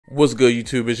What's good,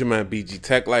 YouTube? It's your man BG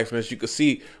Tech Life, and as you can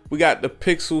see, we got the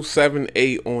Pixel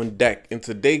 7a on deck. And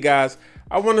today, guys,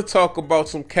 I want to talk about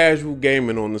some casual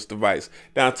gaming on this device.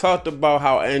 Now, I talked about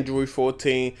how Android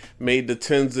 14 made the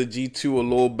Tensor G2 a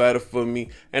little better for me,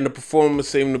 and the performance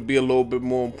seemed to be a little bit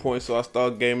more on point, so I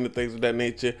started gaming and things of that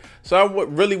nature. So I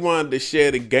really wanted to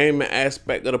share the gaming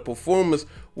aspect of the performance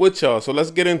with y'all, so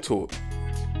let's get into it.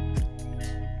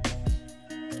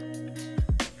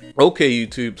 Okay,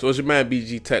 YouTube, so it's your man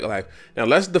BG Tech Life. Now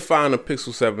let's define the Pixel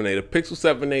 7a. The Pixel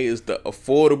 7a is the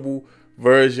affordable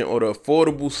version or the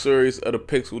affordable series of the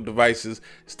Pixel devices.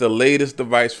 It's the latest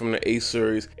device from the A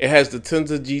series. It has the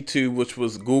Tensor G2, which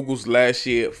was Google's last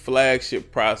year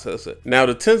flagship processor. Now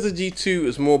the Tensor G2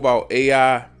 is more about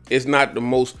AI. It's not the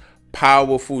most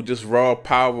powerful, just raw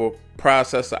power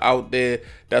processor out there.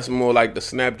 That's more like the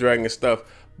Snapdragon stuff.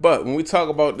 But when we talk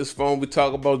about this phone, we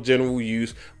talk about general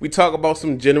use. We talk about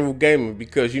some general gaming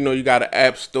because, you know, you got an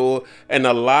app store, and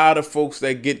a lot of folks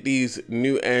that get these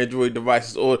new Android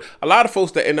devices, or a lot of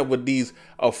folks that end up with these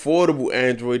affordable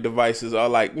Android devices are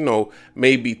like, you know,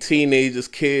 maybe teenagers,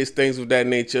 kids, things of that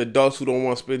nature, adults who don't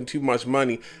want to spend too much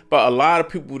money. But a lot of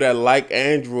people that like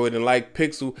Android and like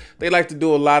Pixel, they like to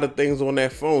do a lot of things on their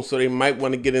phone, so they might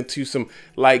want to get into some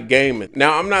light gaming.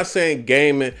 Now, I'm not saying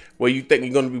gaming where you think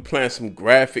you're going to be playing some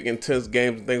graphic intense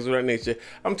games and things of that nature.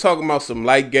 I'm talking about some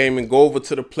light gaming. Go over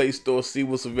to the Play Store, see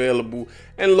what's available,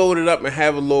 and load it up and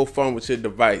have a little fun with your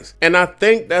device. And I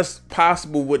think that's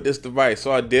possible with this device.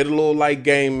 So I did a little light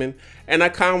gaming, and I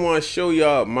kind of want to show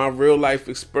y'all my real life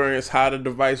experience, how the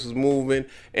device was moving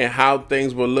and how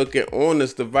things were looking on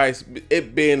this device.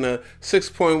 It being a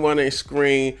 6.1-inch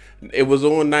screen, it was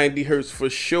on 90 hertz for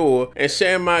sure, and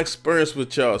sharing my experience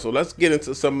with y'all. So let's get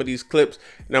into some of these clips,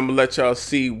 and I'm gonna let y'all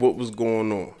see what was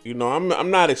going on. You know, I'm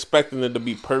not expecting it to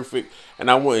be perfect, and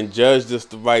I wouldn't judge this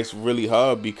device really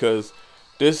hard because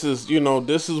this is, you know,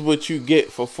 this is what you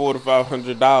get for $400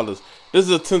 to $500. This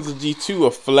is a Tensor G2,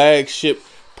 a flagship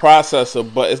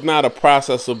processor, but it's not a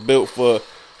processor built for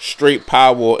straight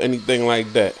power or anything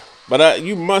like that. But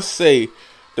you must say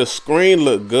the screen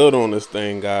looked good on this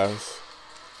thing, guys.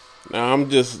 Now I'm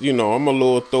just, you know, I'm a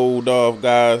little throwed off,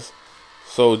 guys.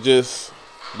 So just,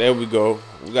 there we go.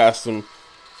 We got some,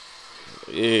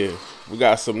 yeah, we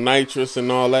got some nitrous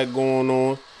and all that going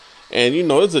on. And you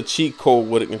know, it's a cheat code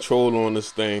with a controller on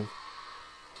this thing.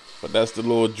 But that's the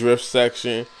little drift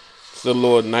section. It's the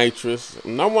little nitrous.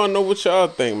 And I want to know what y'all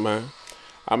think, man.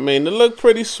 I mean, it looked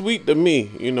pretty sweet to me.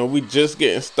 You know, we just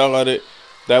getting started.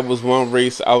 That was one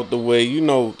race out the way. You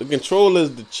know, the controller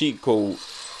is the cheat code.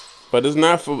 But it's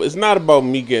not about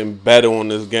me getting better on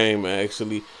this game,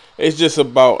 actually. It's just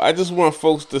about, I just want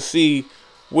folks to see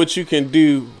what you can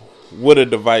do with a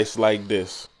device like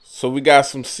this. So we got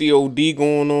some COD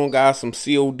going on, guys, some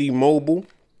COD mobile.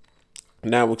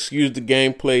 Now, excuse the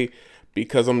gameplay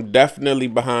because I'm definitely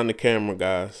behind the camera,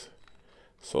 guys.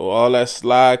 So all that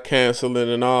slide canceling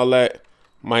and all that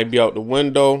might be out the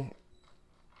window.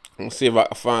 I'm gonna see if I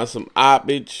can find some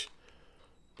oppage.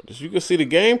 But as you can see, the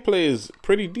gameplay is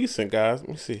pretty decent, guys. Let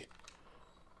me see.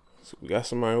 So we got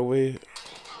somebody over here.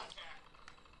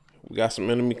 We got some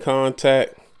enemy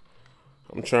contact.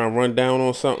 I'm trying to run down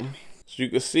on something. So you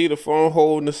can see the phone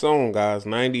holding its own, guys.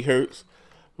 90 hertz.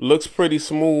 Looks pretty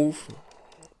smooth.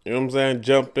 You know what I'm saying?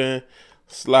 Jumping,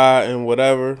 sliding,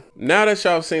 whatever. Now that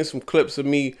y'all seen some clips of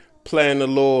me playing a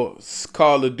little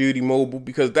Call of Duty mobile,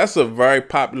 because that's a very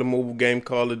popular mobile game,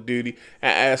 Call of Duty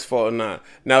and Asphalt 9.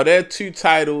 Now there are two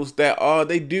titles that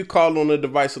they do call on the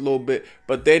device a little bit,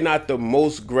 but they're not the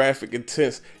most graphic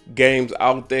intense games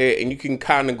out there, and you can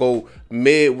kind of go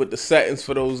mid with the settings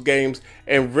for those games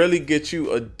and really get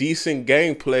you a decent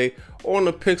gameplay on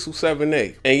the Pixel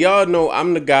 7a. And y'all know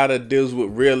I'm the guy that deals with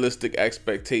realistic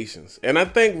expectations, and I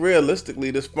think realistically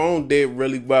this phone did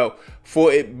really well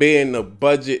for it being a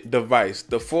budget device,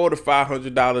 the $400 to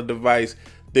 $500 device,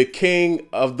 the king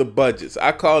of the budgets.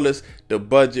 I call this the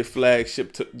budget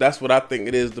flagship. That's what I think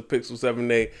it is, the Pixel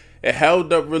 7a. It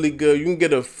held up really good. You can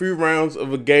get a few rounds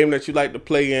of a game that you like to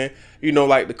play in. You know,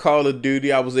 like the Call of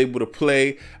Duty, I was able to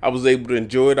play. I was able to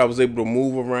enjoy it. I was able to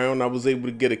move around. I was able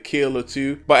to get a kill or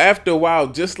two. But after a while,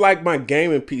 just like my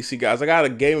gaming PC, guys, I got a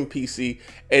gaming PC,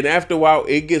 and after a while,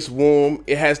 it gets warm.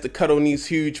 It has to cut on these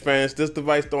huge fans. This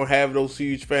device don't have those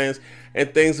huge fans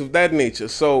and things of that nature.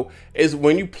 So it's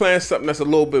when you plan something that's a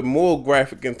little bit more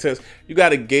graphic intense, you got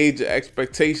to gauge your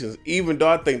expectations. Even though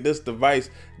I think this device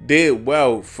did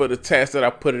well for the task that I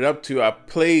put it up to. I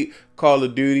played Call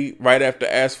of Duty right after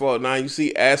Asphalt 9. You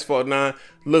see Asphalt 9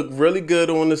 look really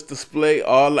good on this display.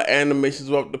 All the animations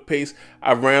were up the pace.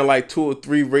 I ran like 2 or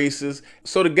 3 races.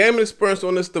 So the gaming experience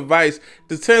on this device,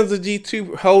 the Tensor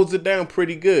G2 holds it down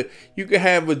pretty good. You can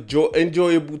have an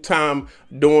enjoyable time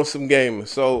doing some gaming.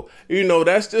 So, you know,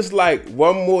 that's just like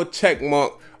one more check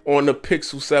mark on the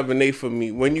Pixel 7a for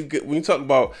me. When you talk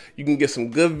about you can get some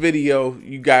good video,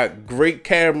 you got great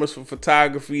cameras for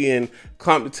photography and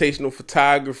computational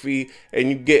photography,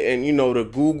 and you know, the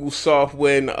Google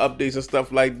software and the updates and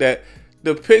stuff like that.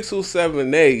 The Pixel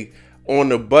 7a on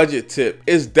the budget tip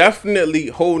is definitely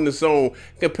holding its own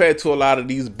compared to a lot of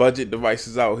these budget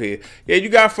devices out here. Yeah, you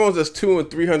got phones that's $200 and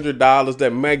 $300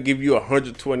 that might give you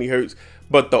 120 hertz,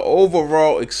 but the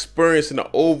overall experience and the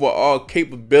overall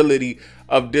capability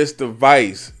of this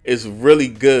device is really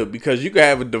good, because you can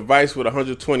have a device with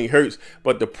 120 hertz,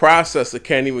 but the processor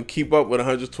can't even keep up with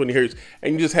 120 hertz,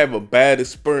 and you just have a bad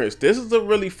experience. This is a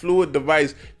really fluid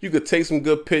device. You could take some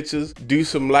good pictures, do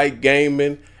some light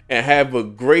gaming, and have a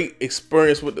great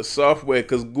experience with the software,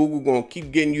 because Google gonna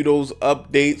keep getting you those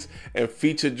updates and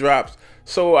feature drops.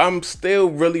 So I'm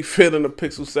still really feeling the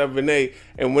Pixel 7a,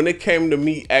 and when it came to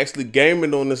me actually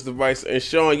gaming on this device and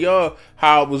showing y'all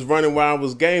how I was running while I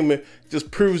was gaming,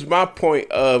 just proves my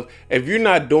point of, if you're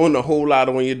not doing a whole lot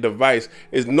on your device,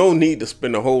 there's no need to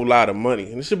spend a whole lot of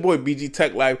money. And it's your boy BG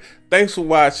Tech Life. Thanks for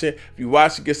watching. If you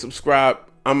watch, get subscribed.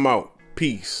 I'm out.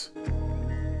 Peace.